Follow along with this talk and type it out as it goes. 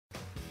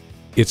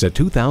It's a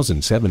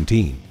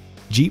 2017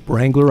 Jeep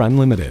Wrangler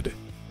Unlimited.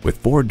 With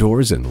 4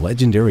 doors and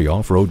legendary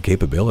off-road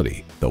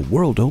capability, the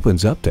world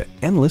opens up to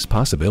endless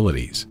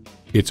possibilities.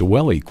 It's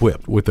well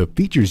equipped with the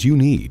features you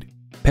need: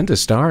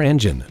 Pentastar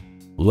engine,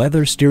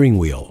 leather steering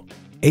wheel,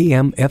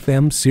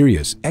 AM/FM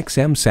Sirius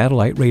XM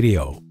satellite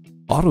radio,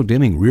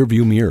 auto-dimming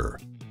rearview mirror,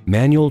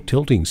 manual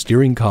tilting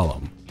steering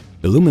column,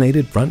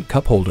 illuminated front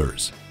cup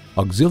holders,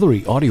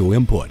 auxiliary audio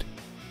input,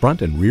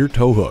 front and rear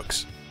tow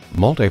hooks,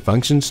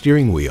 multifunction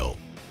steering wheel,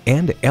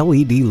 and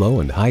LED low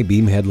and high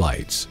beam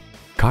headlights.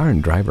 Car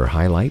and Driver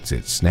highlights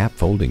its snap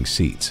folding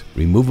seats,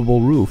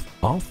 removable roof,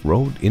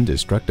 off-road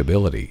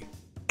indestructibility.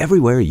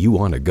 Everywhere you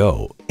want to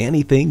go,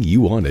 anything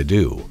you want to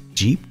do,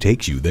 Jeep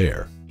takes you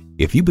there.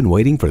 If you've been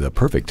waiting for the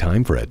perfect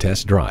time for a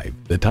test drive,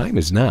 the time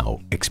is now.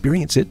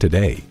 Experience it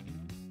today.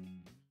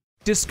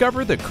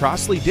 Discover the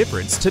Crossley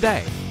difference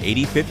today.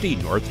 8050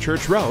 North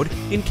Church Road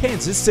in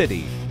Kansas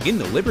City, in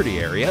the Liberty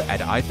area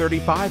at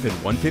I-35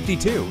 and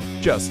 152,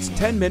 just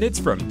 10 minutes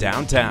from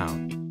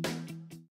downtown.